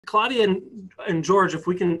Claudia and George, if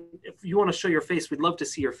you want to show your face, we'd love to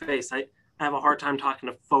see your face. I have a hard time talking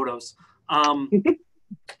to photos.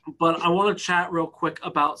 But I want to chat real quick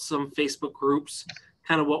about some Facebook groups,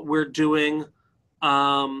 kind of what we're doing.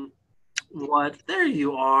 There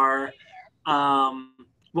you are.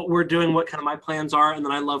 What we're doing, what kind of my plans are, and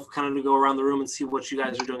then I love kind of to go around the room and see what you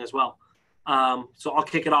guys are doing as well. So I'll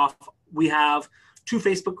kick it off. We have 2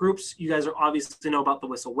 Facebook groups. You guys are obviously know about the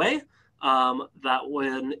Whissel Way. That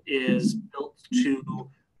one is built to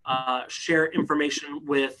share information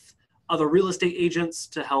with other real estate agents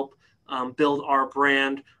to help build our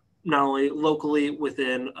brand, not only locally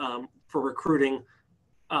within for recruiting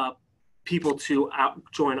people to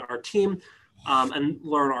join our team and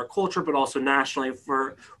learn our culture, but also nationally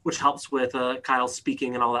which helps with Kyle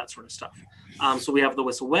speaking and all that sort of stuff. So we have the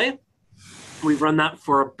Whissel Way. We've run that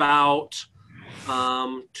for about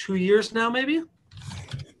 2 years now, maybe.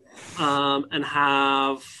 And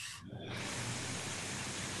have,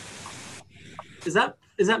 is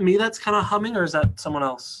that me that's kind of humming, or is that someone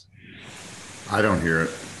else? I don't hear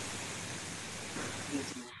it.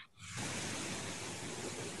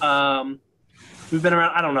 We've been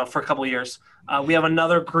around, I don't know, for a couple of years. We have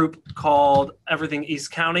another group called Everything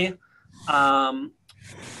East County, San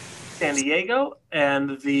Diego,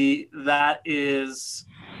 and that is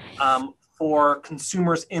for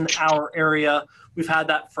consumers in our area. We've had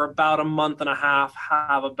that for about a month and a half,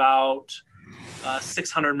 have about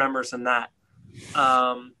 600 members in that.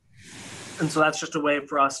 And so that's just a way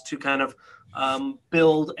for us to kind of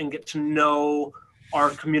build and get to know our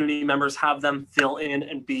community members, have them fill in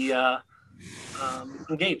and be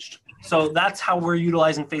engaged. So that's how we're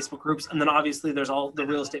utilizing Facebook groups. And then obviously there's all the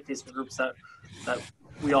real estate Facebook groups that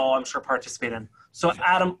we all, I'm sure, participate in. So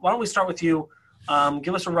Adam, why don't we start with you?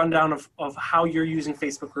 Give us a rundown of how you're using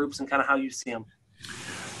Facebook groups and kind of how you see them.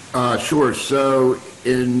 Sure. So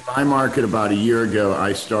in my market about a year ago,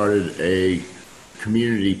 I started a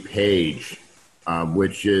community page,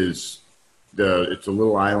 which is it's a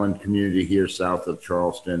little island community here south of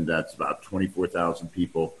Charleston. That's about 24,000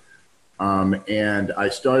 people. And I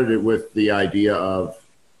started it with the idea of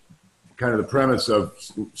kind of the premise of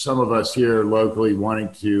some of us here locally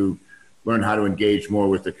wanting to learn how to engage more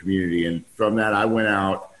with the community. And from that, I went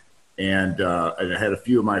out and I had a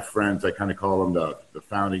few of my friends, I kind of call them the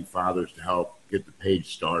founding fathers, to help get the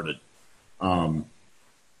page started. And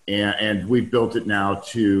we've built it now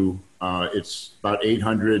to, it's about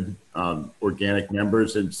 800 organic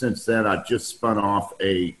members. And since then, I've just spun off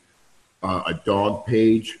a dog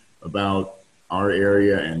page about our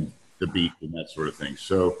area and the beach and that sort of thing.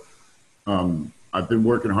 So I've been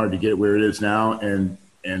working hard to get it where it is now, and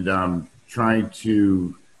trying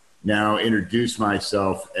to now introduce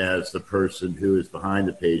myself as the person who is behind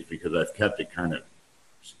the page, because I've kept it kind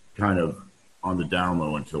of on the down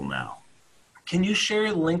low until now. Can you share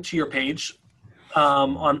a link to your page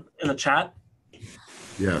in the chat?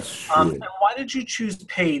 Yes, sure. And why did you choose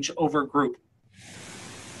page over group?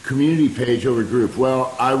 Community page over group.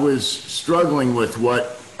 Well, I was struggling with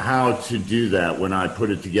how to do that when I put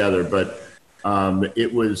it together, but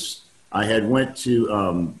I had went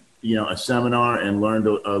to a seminar and learned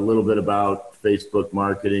a little bit about Facebook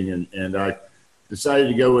marketing, and I decided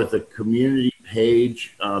to go with a community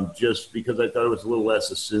page just because I thought it was a little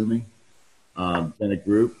less assuming than a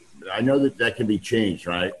group. I know that can be changed,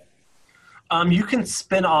 right? You can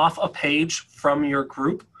spin off a page from your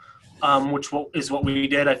group, which is what we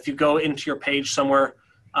did. If you go into your page somewhere,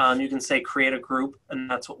 you can say create a group, and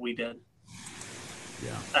that's what we did.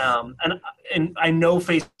 Yeah. And I know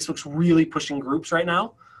Facebook's really pushing groups right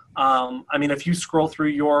now. I mean, if you scroll through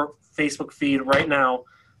your Facebook feed right now,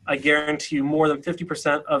 I guarantee you more than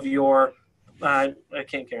 50% of your, I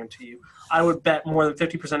can't guarantee you, I would bet more than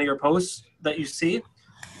 50% of your posts that you see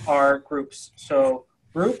are groups. So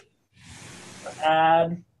group,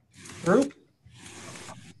 add, group,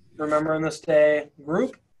 remembering this day,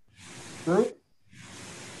 group,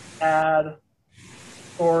 add,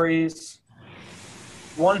 stories,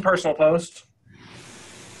 one personal post,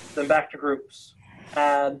 then back to groups,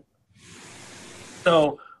 add.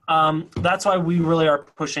 So that's why we really are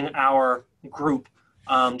pushing our group,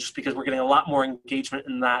 just because we're getting a lot more engagement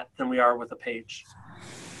in that than we are with a page.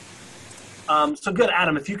 So good,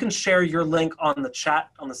 Adam, if you can share your link on the chat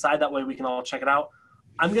on the side, that way we can all check it out.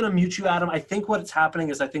 I'm going to mute you, Adam. I think what's happening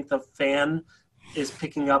is I think the fan is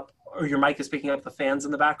picking up, or your mic is picking up the fans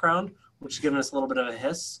in the background, which is giving us a little bit of a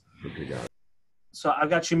hiss. Okay, got it. So I've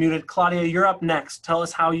got you muted. Claudia, you're up next. Tell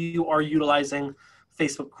us how you are utilizing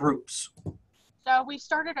Facebook groups. So we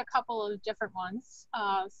started a couple of different ones,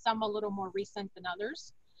 some a little more recent than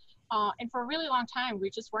others. And for a really long time, we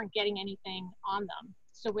just weren't getting anything on them.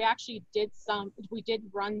 So we actually we did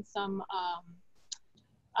run some,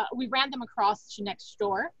 we ran them across to next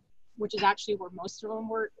door, which is actually where most of them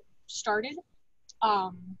were started.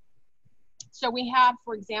 So we have,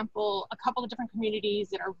 for example, a couple of different communities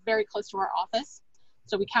that are very close to our office.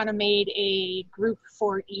 So we kind of made a group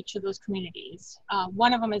for each of those communities.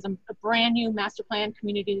 One of them is a brand new master plan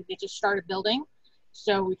community that they just started building.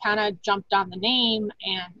 So we kind of jumped on the name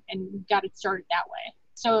and got it started that way.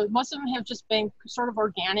 So most of them have just been sort of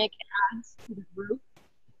organic adds to the group,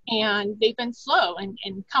 and they've been slow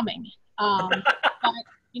in coming. But,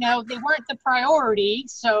 you know, they weren't the priority,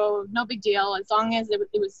 so no big deal, as long as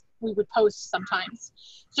we would post sometimes.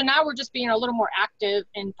 So now we're just being a little more active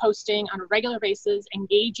and posting on a regular basis,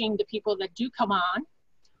 engaging the people that do come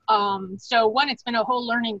on. So one, it's been a whole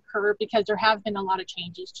learning curve because there have been a lot of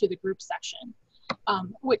changes to the group section.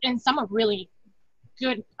 And some are really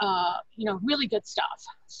good, you know, really good stuff.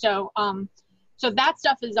 So, so that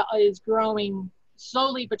stuff is growing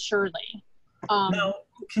slowly but surely. Now,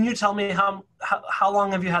 can you tell me how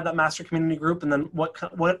long have you had that master community group, and then what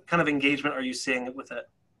kind of engagement are you seeing with it?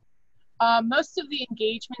 Most of the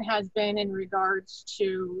engagement has been in regards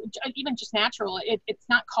to even just natural. It's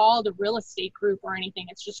not called a real estate group or anything.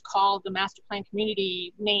 It's just called the master plan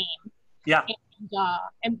community name. Yeah.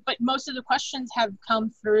 But most of the questions have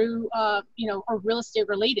come through, you know, are real estate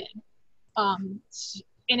related. And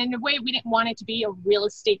in a way, we didn't want it to be a real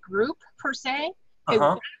estate group per se. I don't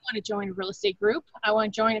want to join a real estate group. I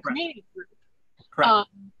want to join a community group. Correct.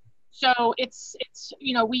 So it's,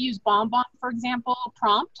 you know, we use BombBomb, for example,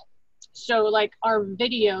 prompt. So like our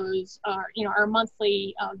videos are, you know, our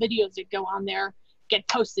monthly videos that go on there get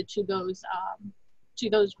posted to those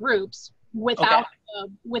groups without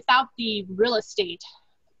the real estate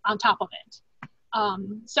on top of it.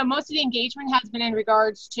 So most of the engagement has been in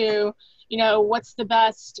regards to, you know, what's the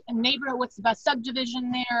best neighborhood, what's the best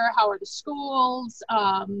subdivision there, how are the schools,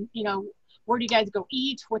 you know, where do you guys go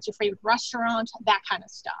eat, what's your favorite restaurant, that kind of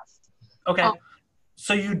stuff. Okay.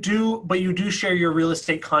 So you do share your real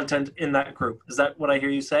estate content in that group. Is that what I hear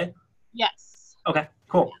you say? Yes. Okay,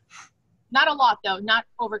 cool. Not a lot though, not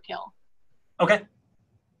overkill. Okay.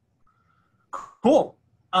 Cool.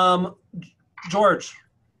 George,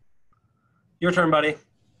 your turn, buddy.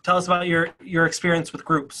 Tell us about your experience with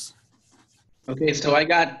groups. Okay, so I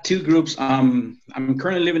got two groups. I'm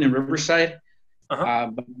currently living in Riverside, but I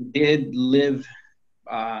did live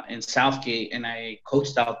in Southgate, and I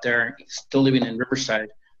coached out there, still living in Riverside.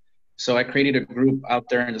 So I created a group out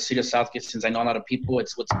there in the city of Southgate since I know a lot of people.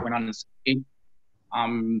 It's what's going on in Southgate.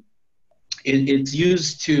 It's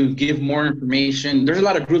used to give more information. There's a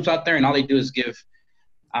lot of groups out there, and all they do is give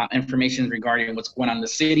information regarding what's going on in the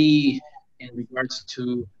city in regards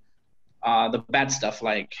to the bad stuff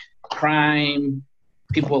like crime,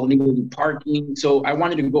 people illegally parking. So I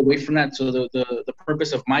wanted to go away from that. So the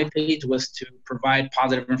purpose of my page was to provide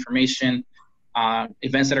positive information,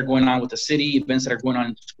 events that are going on with the city, events that are going on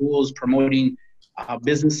in schools, promoting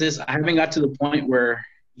businesses. I haven't got to the point where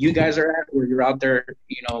you guys are at, where you're out there,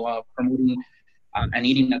 you know, promoting and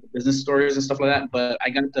eating at the business stores and stuff like that. But I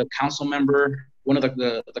got the council member, one of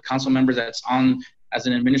the council members that's on as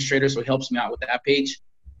an administrator, so he helps me out with that page.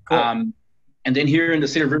 Cool. And then here in the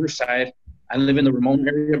city of Riverside, I live in the Ramon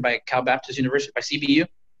area by Cal Baptist University, by CBU.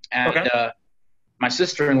 And my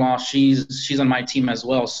sister-in-law, she's on my team as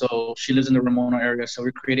well. So she lives in the Ramona area. So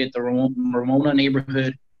we created the Ramona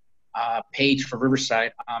neighborhood page for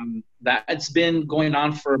Riverside. That's been going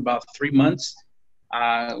on for about 3 months.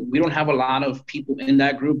 We don't have a lot of people in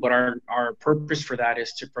that group, but our purpose for that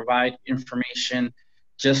is to provide information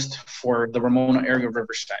just for the Ramona area of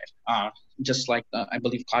Riverside. Just like I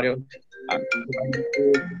believe Claudio,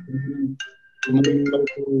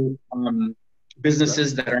 local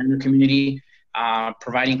businesses that are in your community,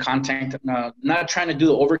 providing content, not trying to do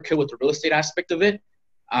the overkill with the real estate aspect of it.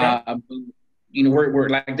 You know, we're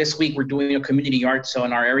like this week, we're doing a community yard sale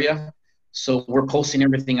in our area. So we're posting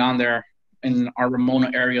everything on there in our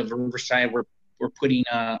Ramona area of the Riverside. We're putting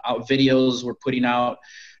out videos, we're putting out,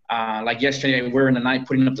 like yesterday, we're in the night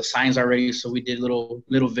putting up the signs already. So we did little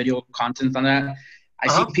video content on that. I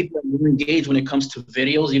see people that really engage when it comes to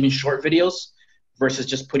videos, even short videos, versus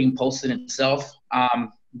just putting posts in itself.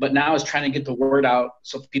 But now it's trying to get the word out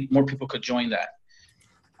so more people could join that.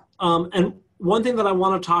 And one thing that I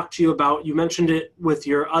want to talk to you about, you mentioned it with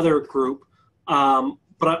your other group,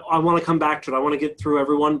 but I want to come back to it. I want to get through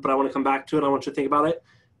everyone, but I want to come back to it. I want you to think about it.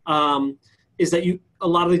 Is that a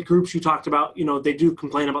lot of the groups you talked about, you know, they do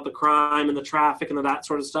complain about the crime and the traffic and that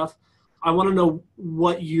sort of stuff. I want to know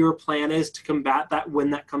what your plan is to combat that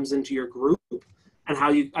when that comes into your group, and how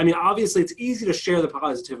I mean, obviously it's easy to share the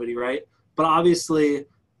positivity, right? but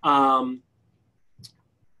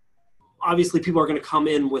obviously people are going to come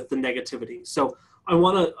in with the negativity. So I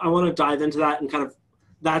want to dive into that, and kind of,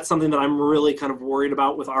 that's something that I'm really kind of worried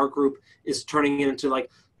about with our group, is turning it into like,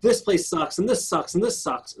 this place sucks and this sucks and this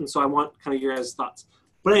sucks. And so I want kind of your guys' thoughts.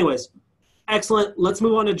 But anyways, excellent. Let's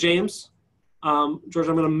move on to James. George,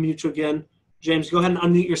 I'm going to mute you again. James, go ahead and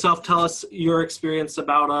unmute yourself. Tell us your experience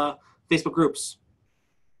about Facebook groups.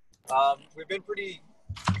 We've been pretty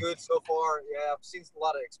good so far. Yeah, I've seen a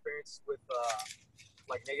lot of experience with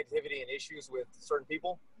like negativity and issues with certain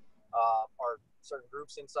people or certain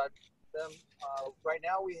groups inside them. Right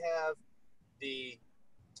now we have the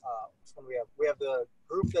we have the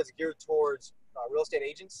group that's geared towards real estate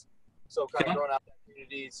agents. So kind of growing out that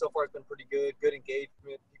community. So far it's been pretty good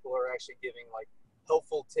engagement. People are actually giving like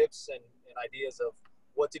helpful tips and ideas of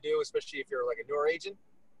what to do, especially if you're like a newer agent,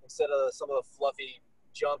 instead of some of the fluffy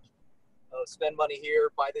junk, spend money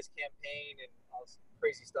here, buy this campaign, and all this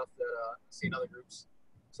crazy stuff that I see in other groups.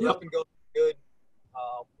 So that's been going good.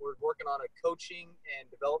 We're working on a coaching and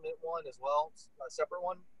development one as well, a separate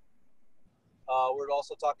one. We're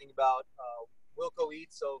also talking about Wilco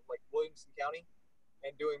Eats, so like Williamson County,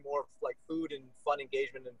 and doing more like food and fun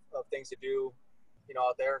engagement and of things to do, you know,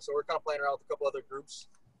 out there. So we're kind of playing around with a couple other groups,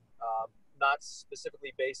 not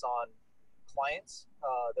specifically based on clients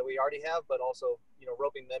that we already have, but also, you know,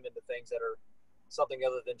 roping them into things that are something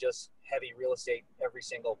other than just heavy real estate every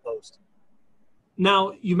single post.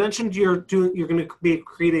 Now, you mentioned you're going to be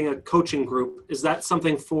creating a coaching group. Is that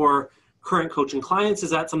something for current coaching clients? Is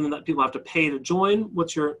that something that people have to pay to join?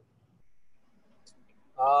 What's your?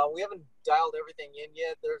 We haven't dialed everything in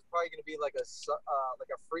yet. There's probably going to be like a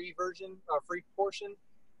free version, a free portion,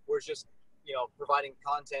 where it's just, you know, providing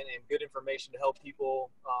content and good information to help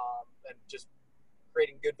people, and just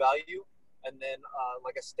creating good value. And then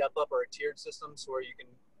like a step up or a tiered system, so where you can,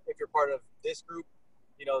 if you're part of this group,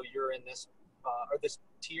 you know, you're in this or this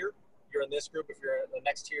tier, you're in this group. If you're in the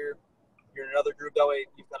next tier, you're in another group. That way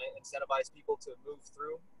you kind of incentivize people to move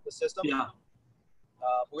through the system. Yeah.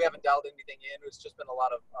 But we haven't dialed anything in. It's just been a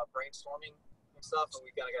lot of brainstorming and stuff, and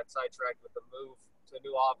we kind of got sidetracked with the move to a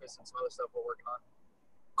new office and some other stuff we're working on.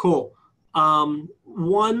 Cool.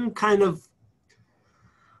 One kind of,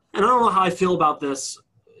 and I don't know how I feel about this.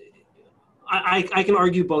 I can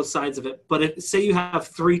argue both sides of it, but say you have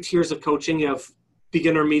 3 tiers of coaching, you have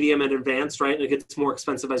beginner, medium, and advanced, right? And it gets more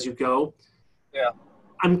expensive as you go. Yeah.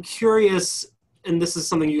 I'm curious, and this is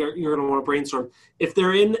something you're going to want to brainstorm. If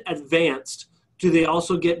they're in advanced, do they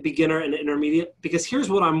also get beginner and intermediate? Because here's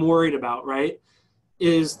what I'm worried about, right?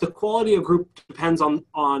 Is the quality of group depends on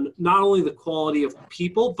not only the quality of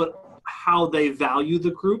people, but how they value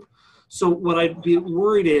the group. So what I'd be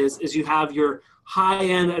worried is you have your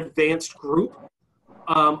high-end advanced group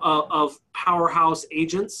of powerhouse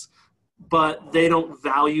agents, but they don't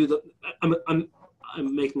value the. I'm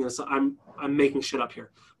making this. I'm making shit up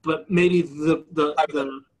here. But maybe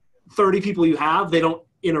the 30 people you have, they don't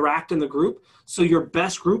interact in the group. So your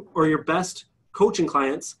best group or your best coaching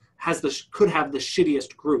clients could have the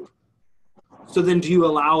shittiest group. So then, do you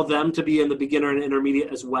allow them to be in the beginner and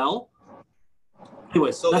intermediate as well?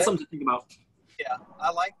 Anyways, so that's something to think about. Yeah,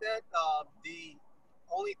 I like that. The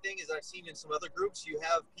only thing is I've seen in some other groups, you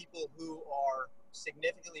have people who are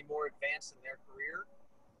significantly more advanced in their career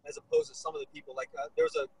as opposed to some of the people. Like there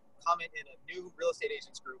was a comment in a new real estate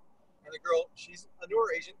agents group, and the girl, she's a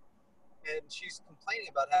newer agent, and she's complaining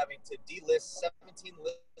about having to delist 17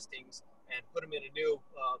 listings and put them in a new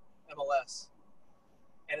MLS.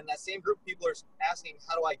 And in that same group, people are asking,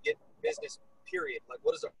 how do I get business, period? Like,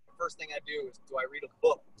 what is the first thing I do? Do I read a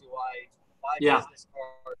book? Do I buy business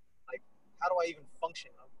cards? Like, how do I even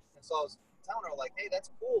function? And so I was telling her, like, hey,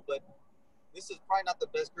 that's cool, but this is probably not the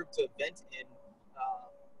best group to vent in.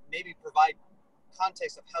 Maybe provide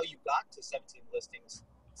context of how you got to 17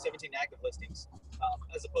 active listings,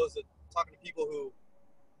 as opposed to talking to people who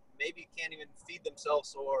maybe can't even feed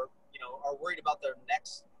themselves or, you know, are worried about their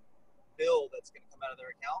next bill that's going to come out of their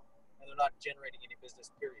account, and they're not generating any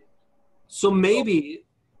business, period. So maybe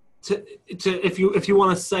if you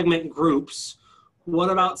want to segment groups, what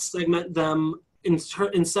about segment them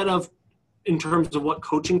instead of in terms of what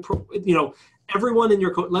coaching, everyone in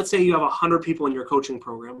your, let's say you have 100 people in your coaching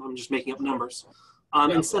program. I'm just making up numbers.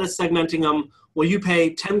 Instead of segmenting them, well, you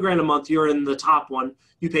pay 10 grand a month, you're in the top one.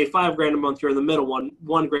 You pay 5 grand a month, you're in the middle one,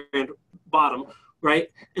 1 grand bottom, right?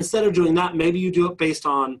 Instead of doing that, maybe you do it based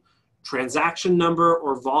on transaction number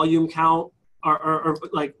or volume count or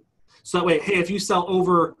like, so that way, hey, if you sell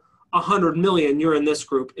over 100 million, you're in this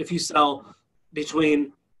group. If you sell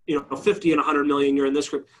between 50 and 100 million, you're in this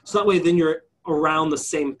group. So that way, then you're around the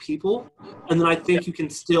same people. And then I think you can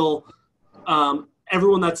still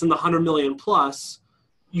everyone that's in the 100 million plus,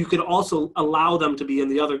 you could also allow them to be in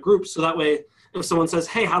the other groups. So that way, if someone says,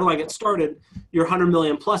 hey, how do I get started? Your 100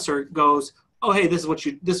 million pluser goes, oh, hey, this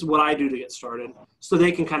is what I do to get started. So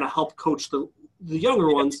they can kind of help coach the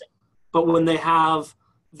younger ones. But when they have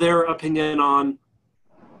their opinion on,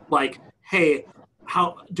 like, hey,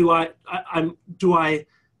 how do I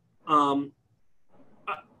want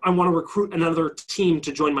to recruit another team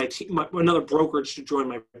to join my team, another brokerage to join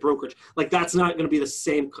my brokerage. Like, that's not going to be the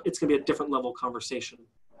same. It's going to be a different level conversation.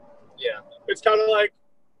 Yeah. It's kind of like,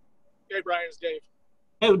 hey, Brian, it's Dave.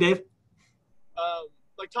 Hey, Dave.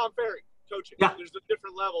 Like Tom Ferry coaching. Yeah. There's the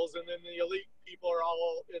different levels, and then the elite people are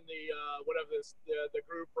all in the the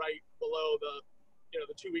group right below the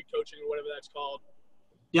 2-week coaching or whatever that's called.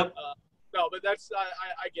 Yep. No, but that's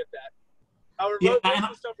I get that. However, most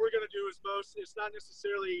of the stuff we're going to do is it's not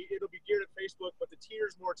necessarily, it'll be geared at Facebook, but the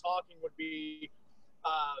tiers more talking would be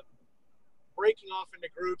breaking off into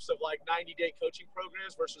groups of like 90-day coaching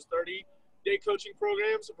programs versus 30-day coaching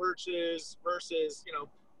programs versus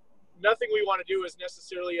nothing we want to do is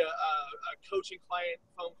necessarily a coaching client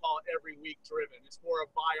phone call every week driven. It's more a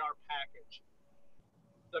buy our package.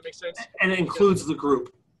 Does that make sense? And it includes the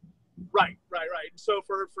group. Right. So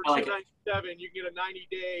for like $297, you can get a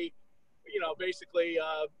 90-day, basically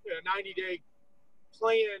a 90-day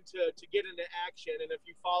plan to get into action. And if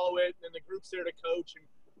you follow it, then the group's there to coach, and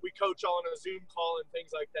we coach on a Zoom call and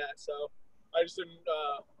things like that. So I just didn't.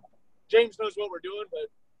 James knows what we're doing, but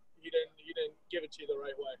he didn't give it to you the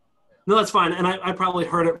right way. No, that's fine, and I probably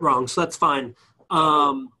heard it wrong, so that's fine.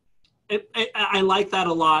 I like that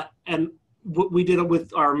a lot, and we did it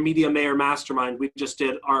with our Media Mayor Mastermind. We just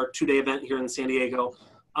did our 2-day event here in San Diego.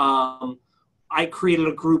 I created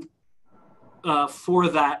a group for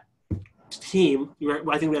that team.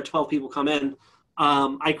 I think we had 12 people come in.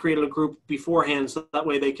 I created a group beforehand so that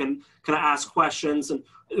way they can kind of ask questions, and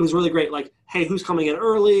it was really great. Like, hey, who's coming in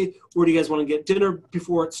early? Where do you guys want to get dinner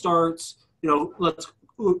before it starts? Let's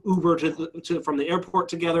Uber from the airport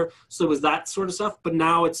together. So it was that sort of stuff. But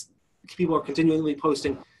now people are continually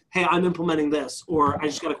posting, hey, I'm implementing this, or I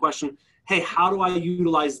just got a question. Hey, how do I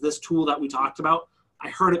utilize this tool that we talked about? I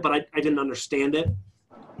heard it, but I didn't understand it.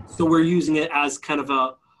 So we're using it as kind of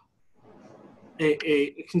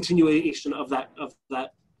a continuation of that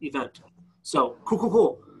event. So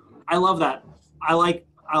cool. I love that. I like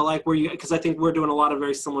where because I think we're doing a lot of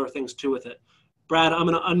very similar things too with it. Brad, I'm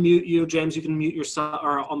going to unmute you. James, you can mute yourself,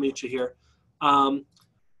 or I'll mute you here.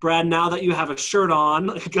 Brad, now that you have a shirt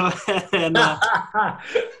on, go ahead and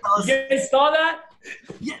you guys saw that?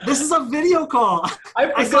 Yeah, this is a video call.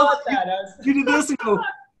 I forgot that. You did this and go,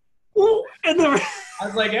 ooh, and then I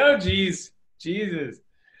was like, oh, geez. Jesus.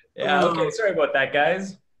 Yeah, okay. Sorry about that,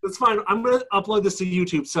 guys. That's fine. I'm going to upload this to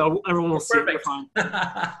YouTube so everyone will see it. Fine.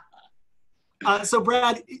 So,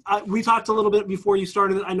 Brad, we talked a little bit before you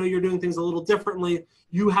started. I know you're doing things a little differently.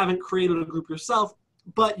 You haven't created a group yourself,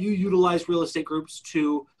 but you utilize real estate groups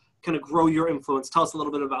to kind of grow your influence. Tell us a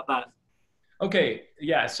little bit about that. Okay.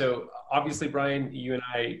 Yeah. So, obviously, Brian, you and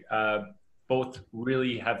I both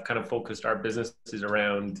really have kind of focused our businesses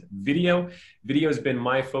around video. Video has been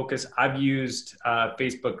my focus. I've used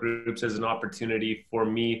Facebook groups as an opportunity for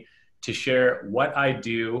me to share what I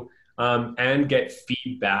do and get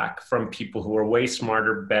feedback from people who are way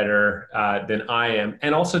smarter, better than I am,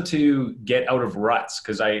 and also to get out of ruts,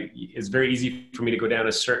 because it's very easy for me to go down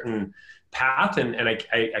a certain path, and I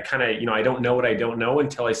kind of, I don't know what I don't know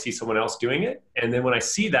until I see someone else doing it. And then when I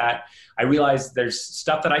see that, I realize there's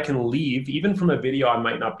stuff that I can leave, even from a video I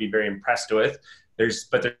might not be very impressed with.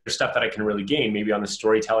 But there's stuff that I can really gain, maybe on the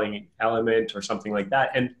storytelling element or something like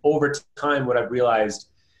that. And over time, what I've realized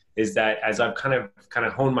is that as I've kind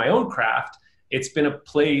of honed my own craft, it's been a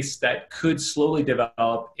place that could slowly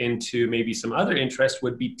develop into maybe some other interest,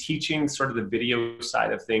 would be teaching sort of the video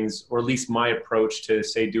side of things, or at least my approach to,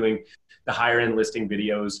 say, doing the higher end listing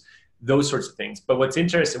videos, those sorts of things. But what's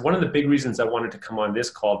interesting, one of the big reasons I wanted to come on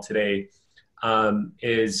this call today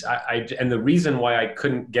is and the reason why I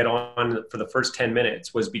couldn't get on for the first 10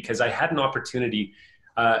 minutes was because I had an opportunity.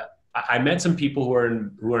 I met some people who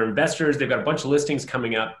are investors. They've got a bunch of listings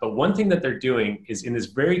coming up, but one thing that they're doing is, in this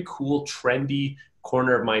very cool, trendy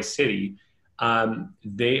corner of my city,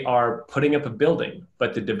 they are putting up a building,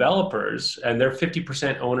 but the developers, and they're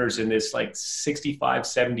 50% owners in this like 65,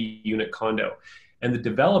 70 unit condo. And the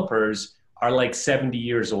developers are like 70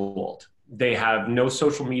 years old. They have no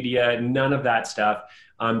social media, none of that stuff.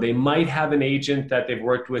 They might have an agent that they've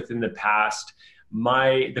worked with in the past.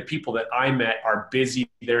 The people that I met are busy.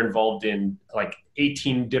 They're involved in like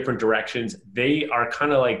 18 different directions. They are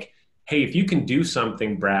kind of like, hey, if you can do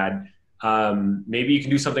something, Brad, Maybe you can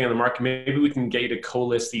do something on the market. Maybe we can get you to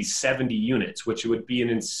co-list these 70 units, which would be an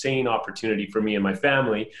insane opportunity for me and my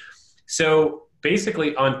family. So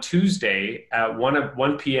basically on Tuesday at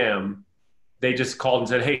 1 p.m., they just called and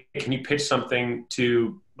said, hey, can you pitch something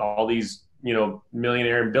to all these,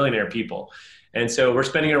 millionaire and billionaire people? And so we're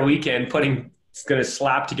spending our weekend going to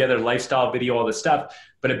slap together lifestyle video, all this stuff.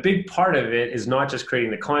 But a big part of it is not just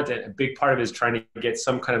creating the content. A big part of it is trying to get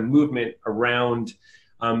some kind of movement around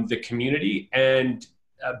the community. And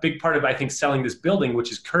a big part of, I think, selling this building,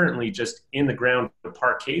 which is currently just in the ground, the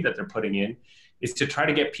parquet that they're putting in, is to try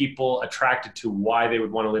to get people attracted to why they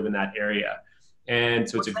would want to live in that area. And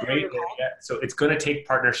so it's a great area. So it's going to take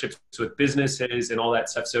partnerships with businesses and all that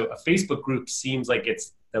stuff. So a Facebook group seems like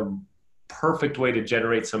it's the perfect way to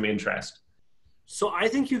generate some interest. So I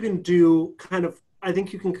think you can kind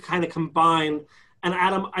of combine, and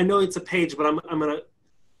Adam, I know it's a page, but I'm going to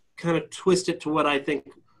kind of twist it to what I think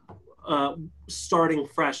starting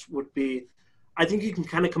fresh would be. I think you can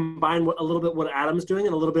kind of combine a little bit what Adam's doing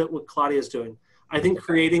and a little bit what Claudia's doing. I think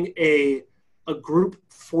creating a group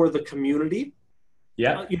for the community.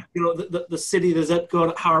 Yeah. The city, the zip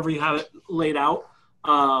code, however you have it laid out.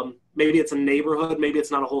 Maybe it's a neighborhood, maybe it's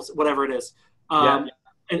not a whole, whatever it is.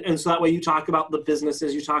 And so that way you talk about the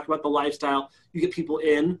businesses, you talk about the lifestyle, you get people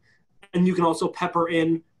in, and you can also pepper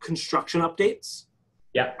in construction updates.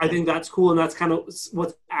 Yeah. I think that's cool. And that's kind of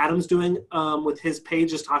what Adam's doing with his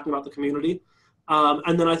page, is talking about the community.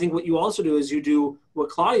 And then I think what you also do is you do what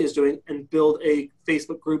Claudia is doing and build a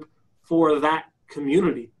Facebook group for that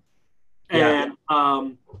community. And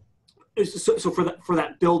so for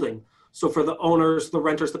that building, so for the owners, the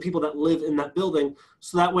renters, the people that live in that building,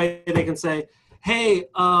 so that way they can say, hey,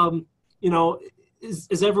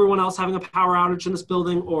 is everyone else having a power outage in this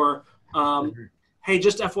building? Or, hey,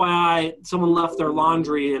 just FYI, someone left their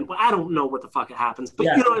laundry, and I don't know what the fuck it happens, but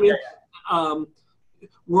you know what I mean?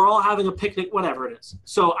 We're all having a picnic, whatever it is.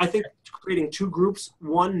 So I think creating two groups,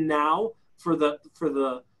 one now for the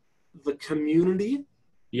community.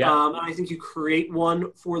 Yeah. And I think you create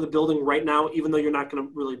one for the building right now, even though you're not going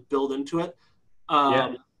to really build into it.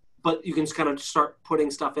 But you can just kind of start putting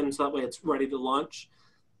stuff in so that way it's ready to launch.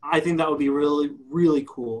 I think that would be really, really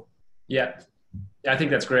cool. Yeah. I think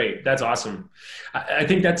that's great. That's awesome. I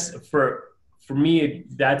think that's for me,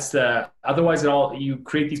 that's otherwise you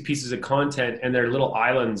create these pieces of content and they're little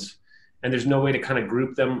islands and there's no way to kind of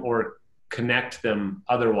group them or connect them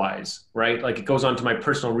otherwise, right? Like it goes onto my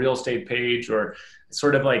personal real estate page or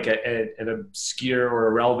sort of like an obscure or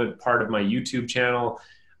irrelevant part of my YouTube channel.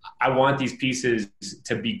 I want these pieces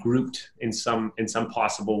to be grouped in some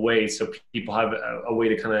possible way so people have a way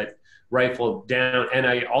to kind of rifle down. And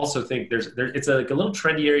I also think it's like a little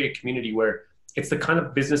trendy area community where it's the kind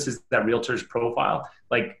of businesses that realtors profile,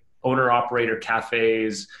 like owner-operator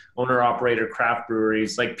cafes, owner-operator craft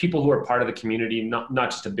breweries, like people who are part of the community, not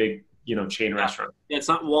just a big, chain restaurant. Yeah, it's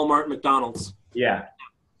not Walmart, McDonald's. Yeah.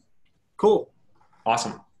 Cool.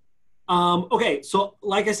 Awesome. Okay, so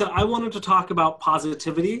like I said, I wanted to talk about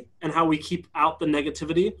positivity and how we keep out the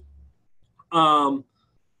negativity.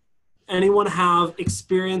 Anyone have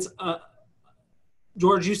experience?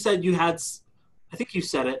 George, you said you had, I think you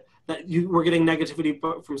said it, that you were getting negativity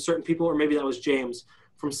from certain people, or maybe that was James,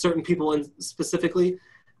 from certain people and specifically.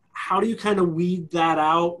 How do you kind of weed that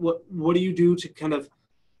out? What do you do to kind of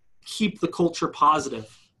keep the culture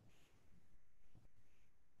positive?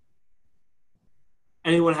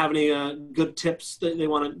 Anyone have any good tips that they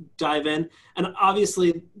want to dive in? And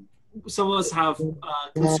obviously, some of us have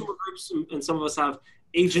consumer groups and some of us have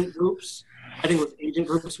agent groups. I think with agent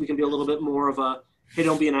groups, we can be a little bit more of a, hey,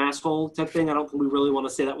 don't be an asshole type thing. I don't think we really want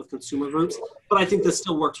to say that with consumer groups, but I think this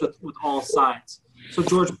still works with all sides. So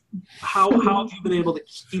George, how have you been able to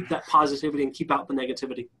keep that positivity and keep out the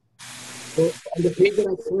negativity? Well, on the page that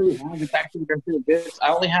I currently have, it's actually been pretty good.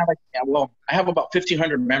 I only have I have about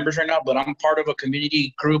 1,500 members right now, but I'm part of a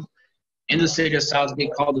community group in the city of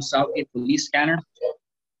Southgate called the Southgate Police Scanner.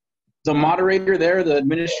 The moderator there, the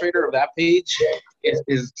administrator of that page,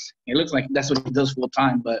 is it looks like that's what he does full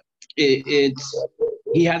time, but he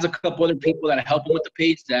has a couple other people that help him with the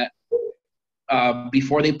page that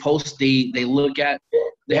before they post, they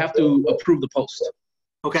have to approve the post.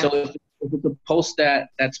 Okay. So if it's a post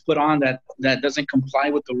that's put on that doesn't comply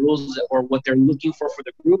with the rules or what they're looking for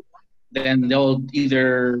the group, then they'll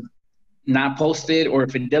either not post it, or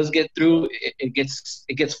if it does get through, it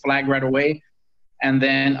gets flagged right away. And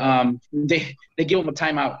then they give them a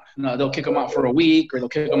timeout. They'll kick them out for a week, or they'll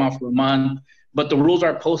kick them out for a month. But the rules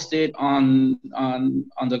are posted on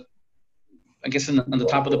the, I guess, on the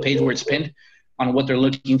top of the page where it's pinned on what they're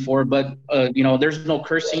looking for. But there's no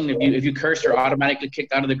cursing. If you curse, you're automatically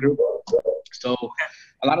kicked out of the group. So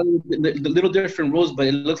a lot of the little different rules, but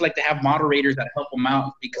it looks like they have moderators that help them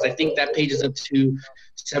out, because I think that page is up to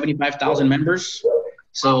 75,000 members.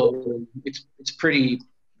 So it's pretty,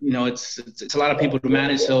 you know, it's a lot of people to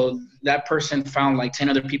manage. So that person found like 10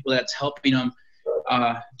 other people that's helping them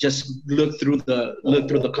just look through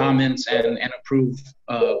the comments and approve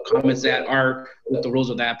comments that are with the rules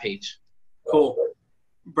of that page. Cool.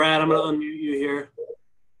 Brad, I'm going to unmute you here.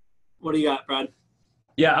 What do you got, Brad?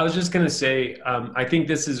 Yeah, I was just going to say, I think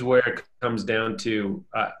this is where it comes down to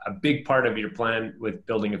a big part of your plan with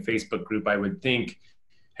building a Facebook group, I would think,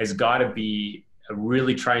 has got to be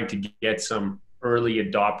really trying to get some early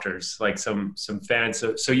adopters, like some fans.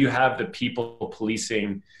 So you have the people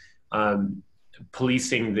policing the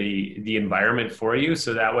environment for you.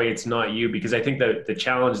 So that way it's not you, because I think that the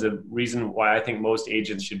challenge, the reason why I think most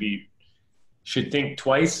agents should think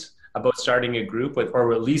twice about starting a group with,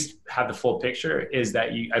 or at least have the full picture, is that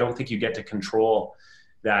I don't think you get to control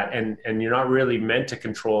that, and you're not really meant to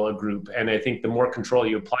control a group. And I think the more control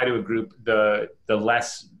you apply to a group, the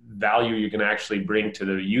less value you can actually bring to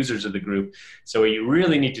the users of the group. So what you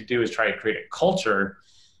really need to do is try to create a culture.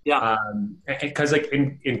 Yeah. Because like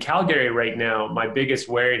in Calgary right now, my biggest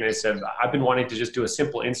wariness of, I've been wanting to just do a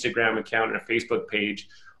simple Instagram account and a Facebook page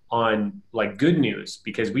on like good news,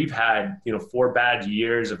 because we've had, 4 bad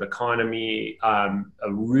years of economy, a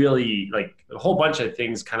really like a whole bunch of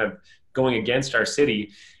things kind of going against our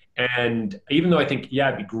city. And even though I think, yeah,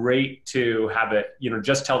 it'd be great to have it,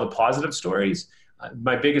 just tell the positive stories,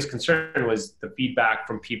 my biggest concern was the feedback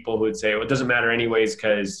from people who would say, well, it doesn't matter anyways,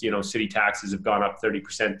 because, city taxes have gone up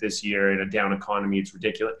 30% this year in a down economy. It's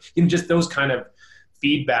ridiculous. Just those kind of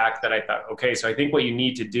feedback that I thought, okay, so I think what you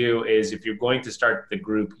need to do is, if you're going to start the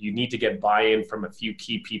group, you need to get buy-in from a few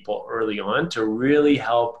key people early on to really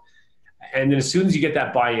help. And then as soon as you get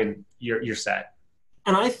that buy-in, you're set.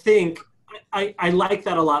 And I think I like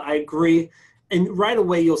that a lot. I agree. And right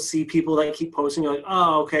away, you'll see people that keep posting, like,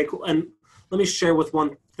 oh, okay, cool. And let me share with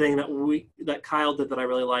one thing that Kyle did that I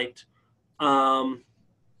really liked. I'm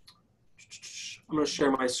going to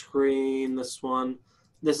share my screen, this one.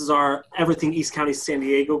 This is our Everything East County San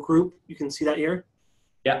Diego group. You can see that here.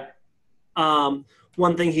 Yeah.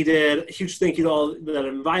 One thing he did, a huge thank you to all that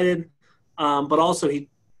invited, but also he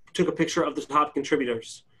took a picture of the top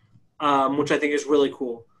contributors, which I think is really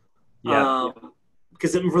cool. Yeah.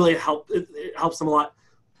 Because it really it helps them a lot.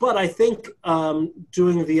 But I think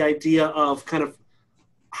doing the idea of kind of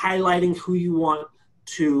highlighting who you want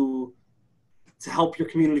to help your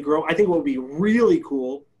community grow, I think what would be really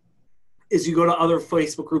cool is you go to other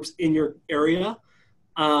Facebook groups in your area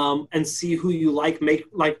and see who you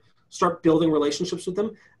start building relationships with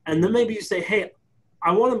them. And then maybe you say, hey,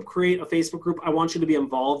 I want to create a Facebook group. I want you to be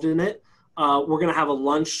involved in it. We're going to have a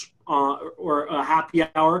lunch or a happy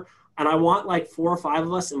hour. And I want like 4 or 5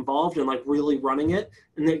 of us involved in like really running it.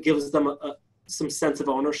 And it gives them some sense of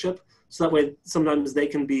ownership. So that way sometimes they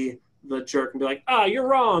can be the jerk and be like, you're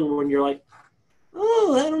wrong, when you're like,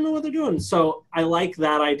 oh, I don't know what they're doing. So I like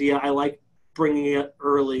that idea. I like bringing it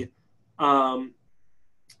early. I'm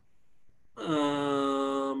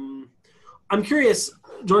curious,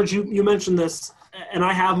 George, you mentioned this, and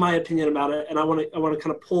I have my opinion about it, and I want to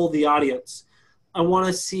kind of poll the audience. I want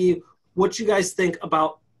to see what you guys think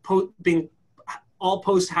about being all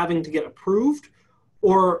posts having to get approved,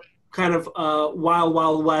 or kind of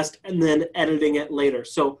wild west and then editing it later.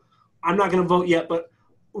 So I'm not going to vote yet, but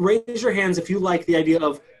raise your hands if you like the idea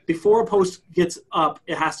of before a post gets up,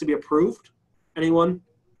 it has to be approved. Anyone?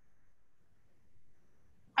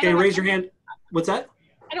 Okay, raise your hand. What's that?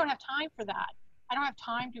 I don't have time for that. I don't have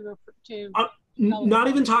time to not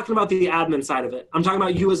even talking about the admin side of it. I'm talking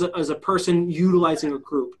about you as a person utilizing a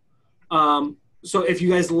group. So if you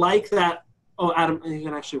guys like that, Adam, you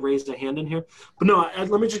can actually raise a hand in here. But no,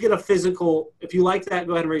 let me just get a physical. If you like that,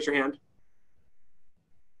 go ahead and raise your hand.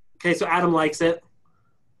 Okay, so Adam likes it.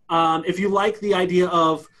 If you like the idea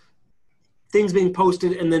of things being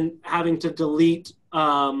posted and then having to delete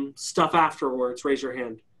stuff afterwards, raise your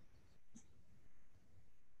hand.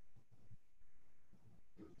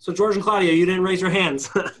 So George and Claudia, you didn't raise your hands.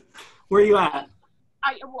 Where are you at?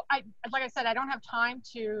 Like I said, I don't have time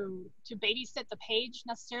to babysit the page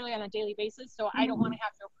necessarily on a daily basis, so I don't want to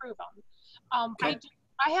have to approve them. Okay.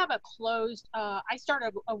 I have a closed. I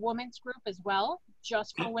started a women's group as well,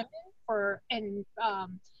 just for women. And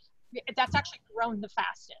that's actually grown the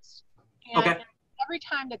fastest. And okay. Every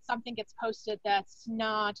time that something gets posted, that's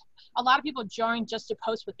not a lot of people join just to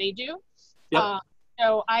post what they do. Yep.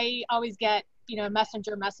 So I always get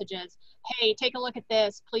messenger messages. Hey, take a look at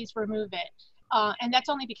this. Please remove it. And that's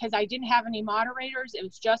only because I didn't have any moderators. It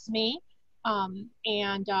was just me.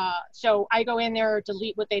 So I go in there,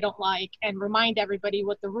 delete what they don't like, and remind everybody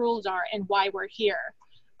what the rules are and why we're here.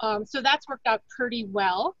 So that's worked out pretty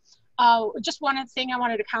well. Just one thing I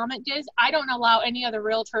wanted to comment is I don't allow any other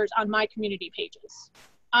realtors on my community pages.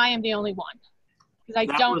 I am the only one because I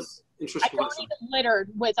don't even littered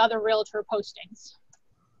with other realtor postings.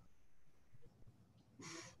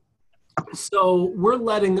 So we're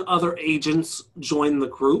letting other agents join the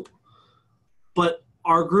group, but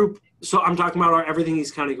our group, so I'm talking about our Everything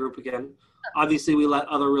East County group again. Obviously, we let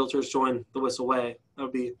other realtors join the Whissel Way. That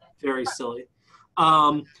would be very silly.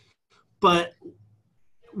 But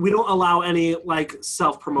we don't allow any like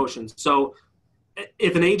self-promotion. So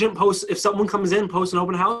if an agent posts, if someone comes in, posts an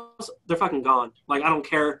open house, they're fucking gone. Like, I don't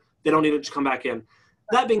care. They don't need to come back in.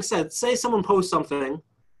 That being said, say someone posts something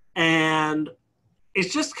and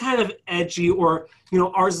it's just kind of edgy, or, you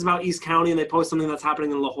know, ours is about East County and they post something that's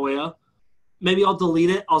happening in La Jolla. Maybe I'll delete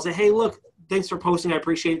it. I'll say, hey, look, thanks for posting. I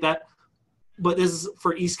appreciate that. But this is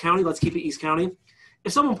for East County. Let's keep it East County.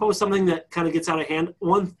 If someone posts something that kind of gets out of hand,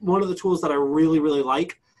 one of the tools that I really, really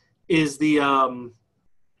like is the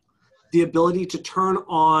ability to turn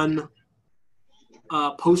on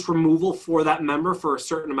post removal for that member for a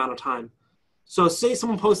certain amount of time. So say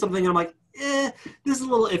someone posts something and I'm like, this is a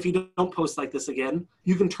little iffy, don't post like this again.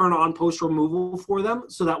 You can turn on post removal for them.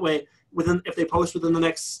 So that way, if they post within the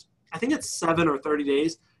next, I think it's 7 or 30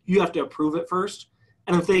 days, you have to approve it first.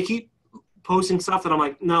 And if they keep posting stuff that I'm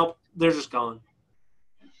like, no, they're just gone.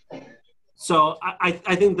 So I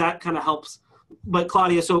think that kind of helps. But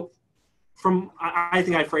Claudia, so I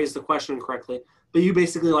think I phrased the question correctly, but you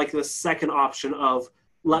basically like the second option of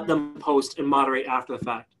let them post and moderate after the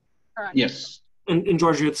fact. Correct. Yes. And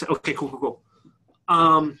George, you would say, okay, cool.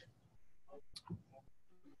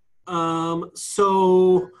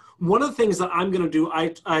 So one of the things that I'm going to do,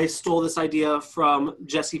 I stole this idea from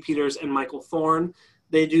Jesse Peters and Michael Thorne.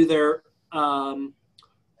 They do their,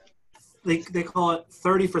 they call it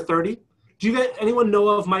 30 for 30. Do you guys, anyone know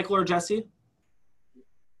of Michael or Jesse?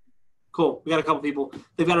 Cool. We got a couple people.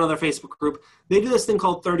 They've got another Facebook group. They do this thing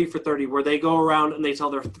called 30 for 30, where they go around and they tell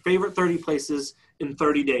their favorite 30 places in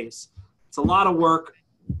 30 days. It's a lot of work.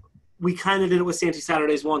 We kind of did it with Santee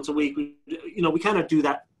Saturdays once a week. We kind of do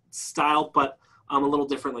that style, but a little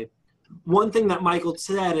differently. One thing that Michael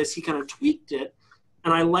said is he kind of tweaked it,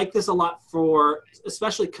 and I like this a lot for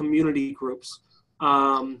especially community groups.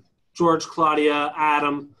 George, Claudia,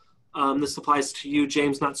 Adam, this applies to you.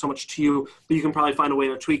 James, not so much to you, but you can probably find a way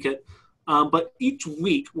to tweak it. But each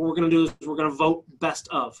week, what we're going to do is we're going to vote best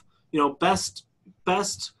of. Best.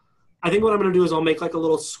 I think what I'm going to do is I'll make like a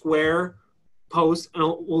little square post,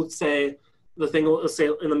 and we'll say the thing will say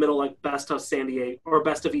in the middle like best of San Diego or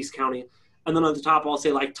best of East County, and then on the top I'll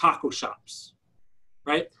say like taco shops,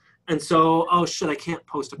 right? And so, oh shit, I can't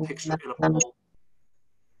post a picture in a poll.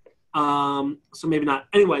 So maybe not.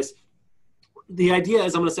 Anyways, the idea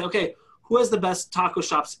is I'm going to say, okay, who has the best taco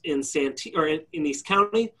shops in Santee or in East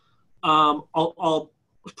County? I'll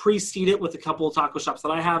precede it with a couple of taco shops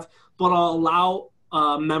that I have, but I'll allow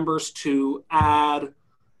members to add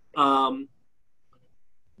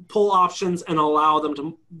poll options and allow them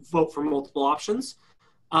to vote for multiple options.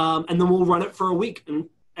 And then we'll run it for a week.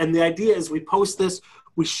 And the idea is we post this,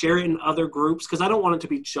 we share it in other groups, because I don't want it to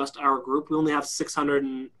be just our group. We only have 600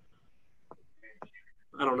 and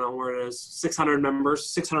I don't know where it is, 600 members,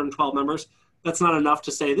 612 members. That's not enough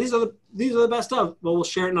to say these are the best of. Well, we'll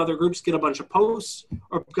share it in other groups, get a bunch of posts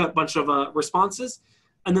or get a bunch of responses,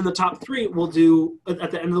 and then the top 3 we'll do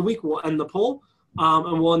at the end of the week. We'll end the poll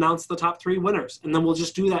and we'll announce the top 3 winners, and then we'll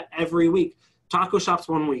just do that every week. Taco shops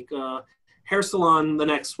one week, hair salon the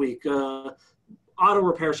next week, auto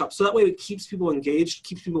repair shop. So that way it keeps people engaged,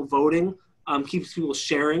 keeps people voting, keeps people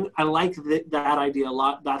sharing. I like that idea a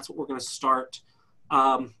lot. That's what we're going to start.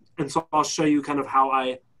 And so I'll show you kind of how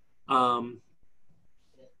I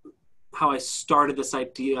started this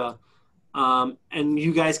idea. And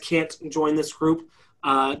you guys can't join this group.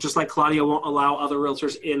 Just like Claudia won't allow other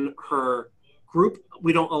realtors in her group,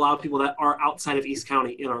 we don't allow people that are outside of East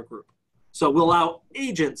County in our group. So we'll allow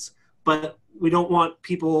agents, but we don't want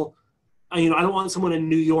people, I don't want someone in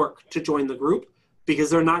New York to join the group because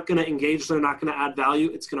they're not going to engage. They're not going to add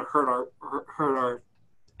value. It's going to hurt our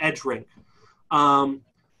edge rank.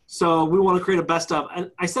 So we want to create a best of, and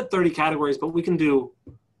I said 30 categories, but we can do,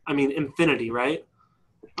 infinity, right?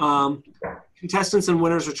 Contestants and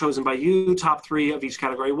winners are chosen by you. Top 3 of each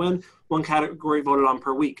category win. 1 category voted on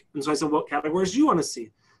per week. And so I said, what categories do you want to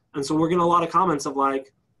see? And so we're getting a lot of comments of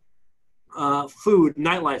like food,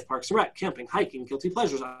 nightlife, parks and rec, camping, hiking, guilty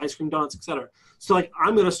pleasures, ice cream, donuts, etc. So like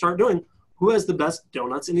I'm going to start doing who has the best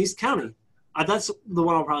donuts in East County. That's the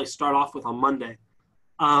one I'll probably start off with on Monday.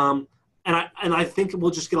 And I think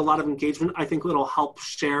we'll just get a lot of engagement. I think it'll help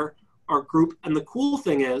share our group. And the cool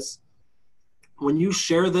thing is, when you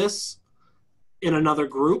share this in another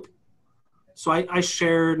group, so I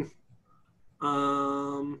shared,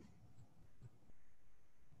 let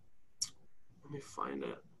me find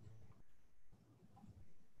it.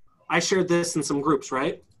 I shared this in some groups,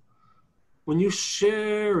 right? When you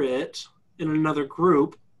share it in another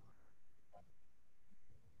group.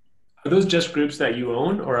 Are those just groups that you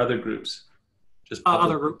own or other groups? Just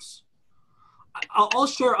other groups. I'll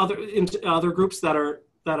share other groups that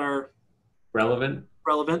are relevant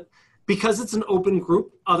because it's an open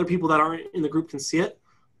group. Other people that aren't in the group can see it.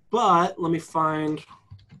 But let me find.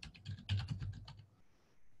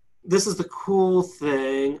 This is the cool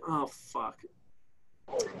thing. Oh fuck.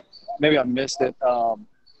 Maybe I missed it.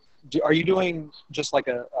 Are you doing just like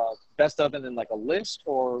a best of and then like a list,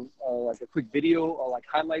 or like a quick video, or like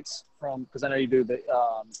highlights from? Because I know you do the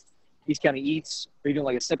East County Eats. Are you doing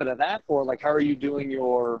like a snippet of that, or like how are you doing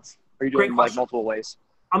your? Are you doing like multiple ways?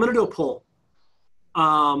 I'm gonna do a poll.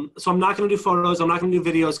 So I'm not gonna do photos. I'm not gonna do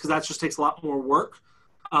videos because that just takes a lot more work.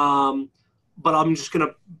 But I'm just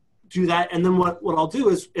gonna do that, and then what I'll do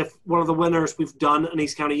is, if one of the winners we've done an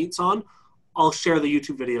East County Eats on, I'll share the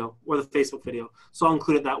YouTube video or the Facebook video. So I'll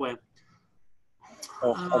include it that way.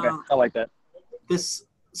 Oh, okay. I like that. This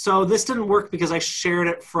didn't work because I shared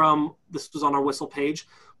it from, this was on our Whissel page.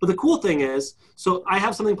 But the cool thing is, so I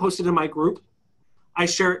have something posted in my group. I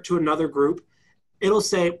share it to another group. It'll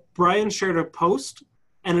say, Brian shared a post,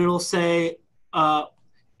 and it'll say,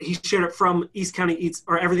 he shared it from East County Eats,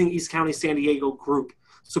 or Everything East County San Diego group.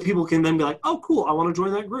 So people can then be like, oh, cool, I want to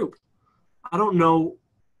join that group. I don't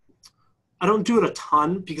do it a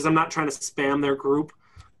ton because I'm not trying to spam their group.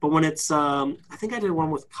 But when it's, I think I did one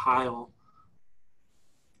with Kyle.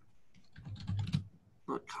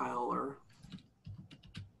 Not Kyle, or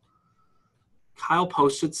Kyle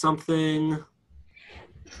posted something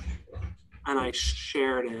and I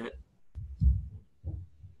shared it.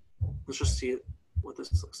 Let's just see what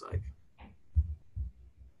this looks like.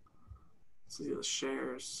 Let's see the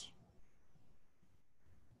shares.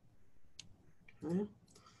 Okay.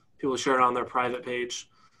 People share it on their private page.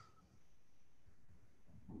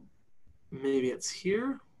 Maybe it's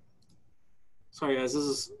here. Sorry guys, this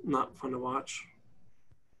is not fun to watch.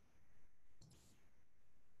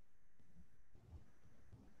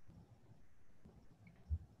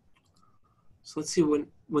 So let's see,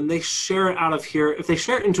 when they share it out of here, if they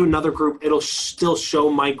share it into another group, it'll still show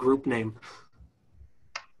my group name.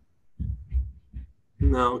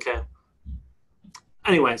 No, okay.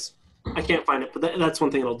 Anyways, I can't find it, but that's one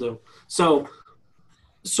thing it'll do. So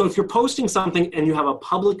if you're posting something and you have a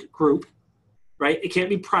public group, right? It can't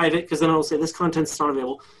be private because then it'll say this content's not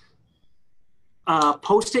available.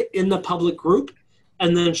 Post it in the public group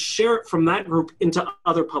and then share it from that group into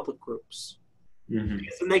other public groups. Mm-hmm.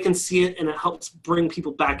 And they can see it and it helps bring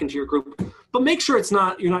people back into your group. But make sure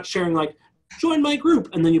you're not sharing like, join my group,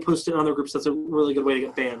 and then you post it in other groups. That's a really good way to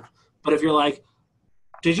get banned. But if you're like,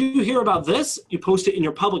 did you hear about this? You post it in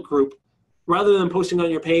your public group rather than posting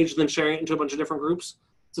on your page and then sharing it into a bunch of different groups.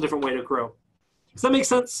 It's a different way to grow. Does that make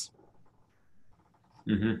sense?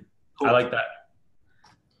 Mm-hmm. Cool. I like that.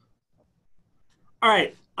 All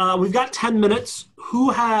right. We've got 10 minutes. Who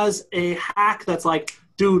has a hack that's like,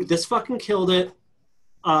 dude, this fucking killed it.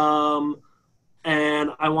 And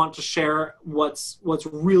I want to share what's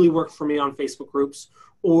really worked for me on Facebook groups,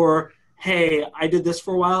 or, hey, I did this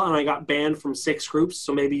for a while and I got banned from 6 groups,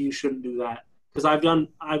 so maybe you shouldn't do that. Because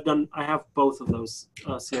I have both of those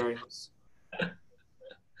scenarios.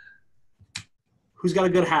 Who's got a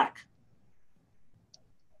good hack?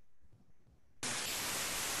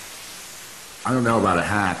 I don't know about a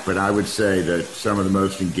hack, but I would say that some of the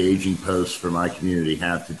most engaging posts for my community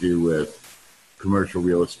have to do with commercial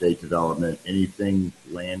real estate development, anything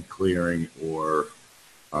land clearing or,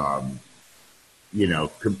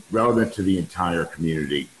 relevant to the entire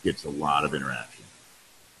community gets a lot of interaction.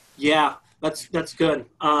 Yeah, that's good.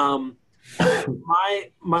 My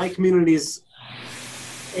community's,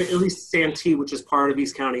 at least Santee, which is part of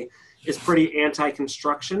East County, is pretty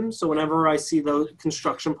anti-construction. So whenever I see those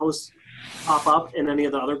construction posts pop up in any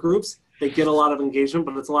of the other groups, they get a lot of engagement,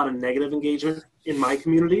 but it's a lot of negative engagement in my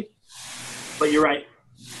community. But you're right.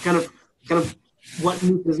 Kind of what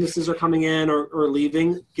new businesses are coming in or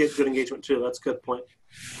leaving get good engagement too. That's a good point.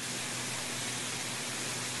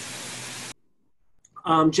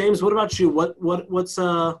 James, what about you? What's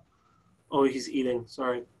oh, he's eating.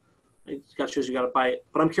 Sorry. I got you as you got a bite.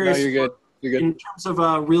 But I'm curious. No, you're good. You're good. In terms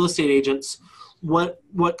of real estate agents, what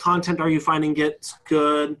content are you finding gets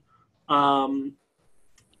good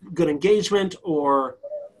good engagement, or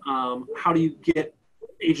how do you get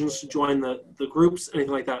agents to join the groups,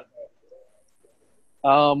 anything like that?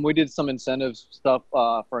 We did some incentive stuff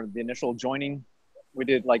for the initial joining. We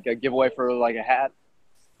did like a giveaway for like a hat.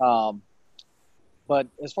 But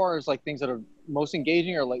as far as like things that are most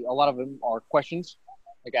engaging, or like a lot of them are questions,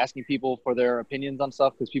 like asking people for their opinions on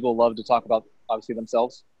stuff, because people love to talk about obviously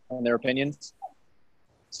themselves and their opinions.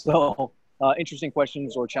 So interesting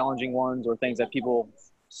questions or challenging ones, or things that people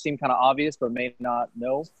seem kind of obvious but may not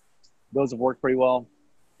know. Those have worked pretty well.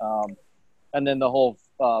 And then the whole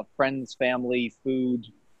friends, family, food,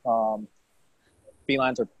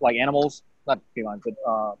 felines, or like animals, not felines,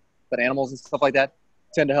 but animals and stuff like that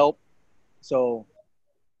tend to help. So,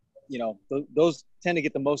 you know, those tend to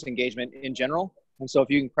get the most engagement in general. And so if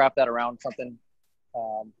you can craft that around something,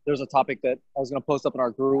 there's a topic that I was going to post up in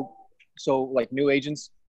our group. So like new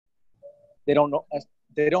agents, they don't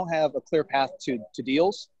have a clear path to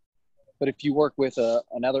deals. But if you work with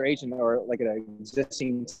another agent or like an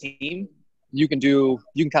existing team, you can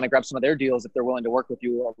kind of grab some of their deals if they're willing to work with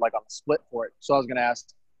you, or like on a split for it. So I was going to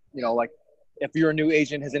ask, you know, like if you're a new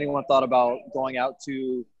agent, has anyone thought about going out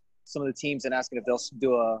to some of the teams and asking if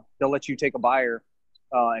they'll let you take a buyer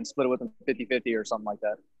and split it with them 50-50 or something like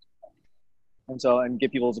that. And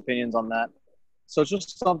get people's opinions on that. So it's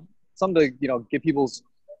just something to, you know, get people's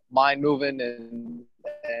mind moving and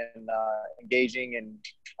engaging, and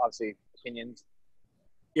obviously opinions.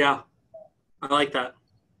 Yeah, I like that.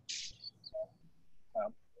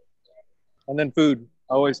 And then food.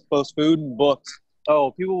 I always post food and books.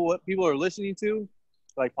 What people are listening to,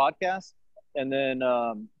 like podcasts, and then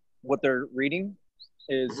what they're reading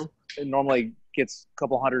is it normally gets a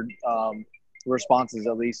couple hundred responses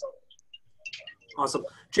at least. Awesome.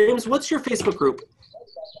 James, what's your Facebook group?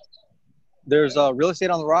 There's Real Estate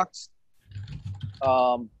on the Rocks.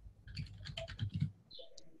 Do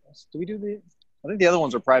we do the? I think the other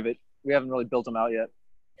ones are private. We haven't really built them out yet.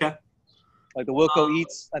 Okay. Like the Wilco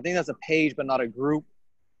Eats, I think that's a page, but not a group.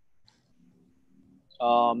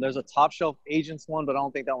 There's a Top Shelf Agents one, but I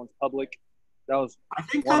don't think that one's public. That was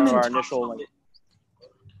one of our initial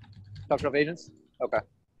Top Shelf Agents. Okay.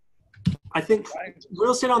 I think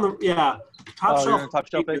Real Estate on the Top Shelf. Top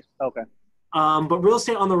Shelf Agents. Okay. But Real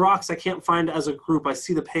Estate on the Rocks, I can't find as a group. I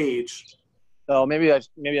see the page. Oh, maybe I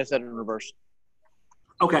said it in reverse.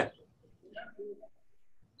 Okay.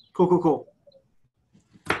 Cool.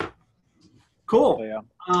 So, yeah.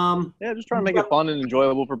 Just trying to make it fun and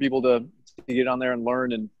enjoyable for people to get on there and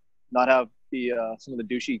learn, and not have the some of the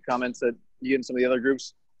douchey comments that you get in some of the other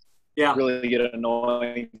groups. Yeah. Really get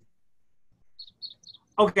annoying.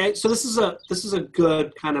 Okay, so this is a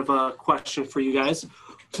good kind of a question for you guys.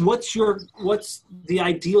 What's the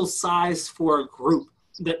ideal size for a group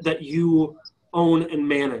that you own and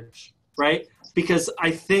manage, right? Because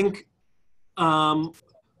I think,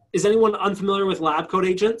 is anyone unfamiliar with Lab Coat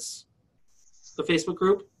Agents, the Facebook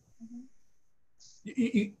group?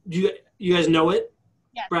 You guys know it?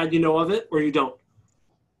 Yes. Brad, you know of it, or you don't?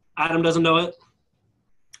 Adam doesn't know it?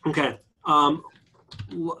 Okay.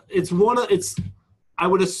 I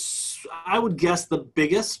would guess the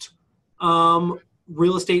biggest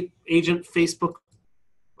real estate agent Facebook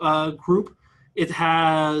group. It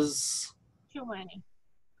has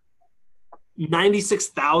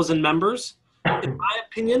 96,000 members. In my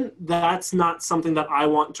opinion, that's not something that I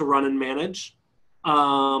want to run and manage.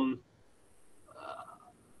 I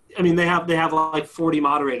mean, they have like 40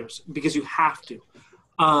 moderators because you have to.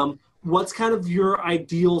 What's kind of your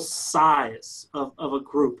ideal size of a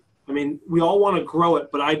group? I mean, we all want to grow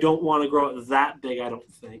it, but I don't want to grow it that big, I don't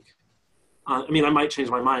think. I mean, I might change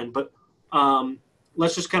my mind, but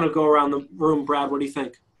let's just kind of go around the room. Brad, what do you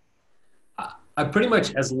think? I pretty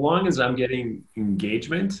much, as long as I'm getting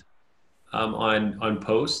engagement on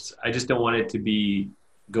posts, I just don't want it to be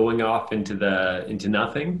going off into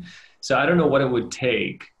nothing. So I don't know what it would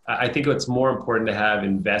take. I think it's more important to have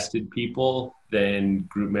invested people than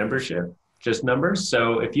group membership, just numbers.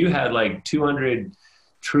 So if you had like 200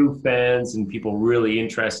 true fans and people really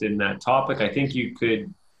interested in that topic, I think you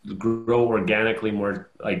could grow organically more,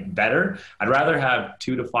 like better. I'd rather have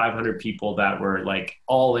 200 to 500 people that were like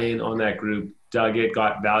all in on that group, dug it,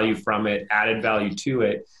 got value from it, added value to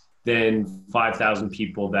it, than 5,000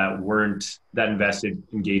 people that weren't that invested,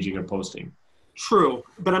 engaging, or posting. True.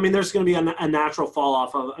 But I mean, there's going to be a natural fall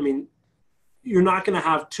off of, I mean, you're not going to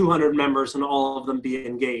have 200 members and all of them be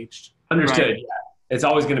engaged. Understood. Right? Yeah. It's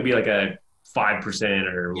always going to be like a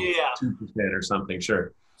 5% or 2% or something.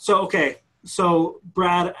 Sure. So, okay. So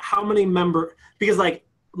Brad, how many because like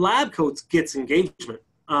Lab Coats gets engagement.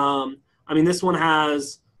 I mean, this one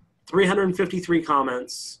has, 353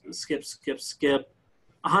 comments, skip.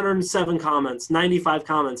 107 comments, 95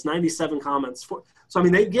 comments, 97 comments. So I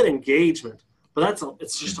mean, they get engagement, but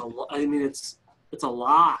it's just a lot. I mean, it's a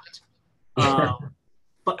lot.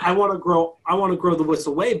 But I want to grow the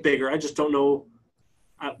Whissel way bigger. I just don't know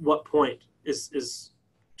at what point is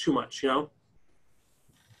too much, you know?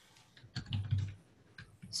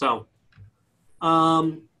 So,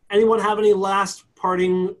 anyone have any last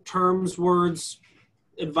parting terms, words,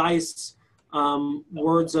 advice,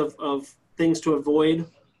 words of things to avoid?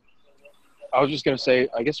 I was just going to say,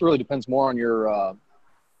 I guess it really depends more on your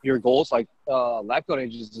goals. Like Life Code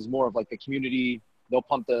Agents is more of like a community. They'll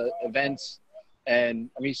pump the events. And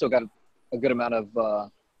I mean, you still got a good amount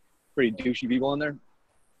of pretty douchey people in there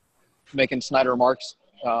making snide remarks.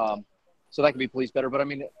 So that can be policed better. But I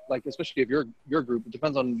mean, like, especially if your group, it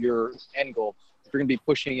depends on your end goal. If you're going to be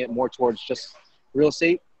pushing it more towards just real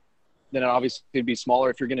estate, then it obviously could be smaller.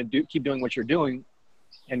 If you're going to keep doing what you're doing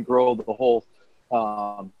and grow the whole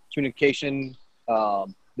communication,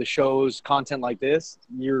 the shows, content like this,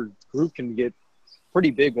 your group can get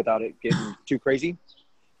pretty big without it getting too crazy.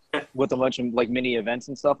 With a bunch of like mini events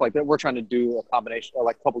and stuff like that, we're trying to do a combination of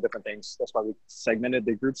like a couple different things. That's why we segmented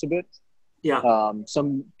the groups a bit. Yeah.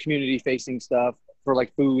 Some community facing stuff for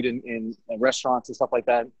like food and restaurants and stuff like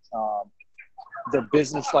that. The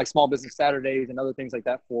business, like small business Saturdays and other things like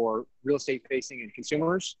that for real estate facing and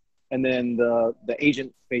consumers. And then the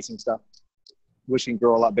agent facing stuff, which can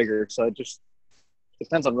grow a lot bigger. So it just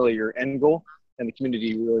depends on really your end goal and the community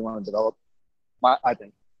you really want to develop, I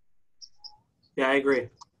think. Yeah, I agree.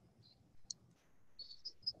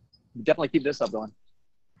 Definitely keep this up going.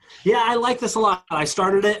 Yeah, I like this a lot. I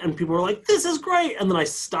started it and people were like, this is great. And then I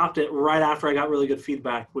stopped it right after I got really good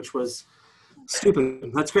feedback, which was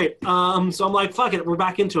stupid. That's great. So I'm like, fuck it. We're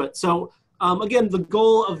back into it. So again, the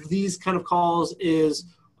goal of these kind of calls is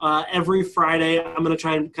every Friday, I'm going to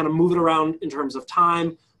try and kind of move it around in terms of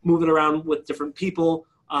time, move it around with different people.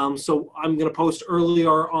 So I'm going to post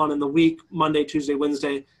earlier on in the week, Monday, Tuesday,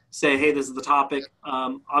 Wednesday, say, hey, this is the topic.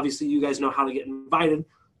 Obviously, you guys know how to get invited.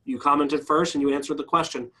 You commented first and you answered the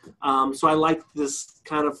question. So I like this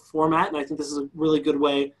kind of format, and I think this is a really good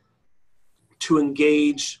way to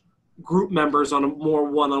engage group members on a more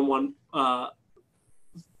one-on-one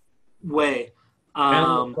way. And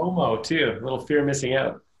a little FOMO too, a little fear of missing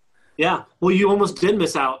out. Yeah, well, you almost did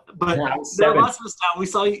miss out, but yeah, none of us missed out.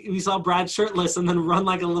 We saw Brad shirtless and then run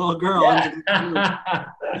like a little girl. Yeah.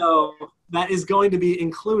 So that is going to be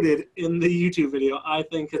included in the YouTube video. I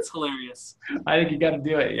think it's hilarious. I think you got to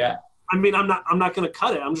do it. Yeah. I mean, I'm not going to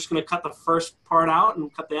cut it. I'm just going to cut the first part out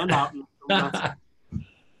and cut the end out.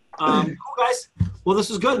 Cool, guys. Well, this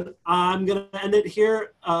was good. I'm going to end it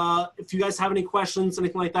here. If you guys have any questions,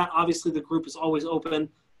 anything like that, obviously the group is always open.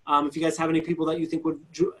 If you guys have any people that you think would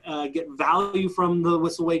get value from the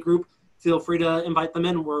Whissel Way group, feel free to invite them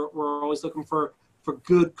in. We're always looking for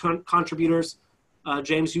good contributors.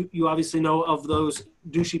 James, you obviously know of those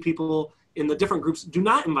douchey people in the different groups. Do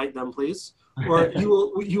not invite them, please, or you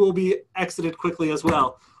will be exited quickly as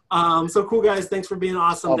well. So cool, guys. Thanks for being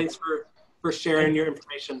awesome. Thanks for sharing your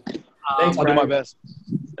information. Thanks, I'll do my best.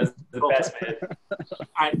 That's the best, man. All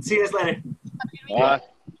right. See you guys later. Bye.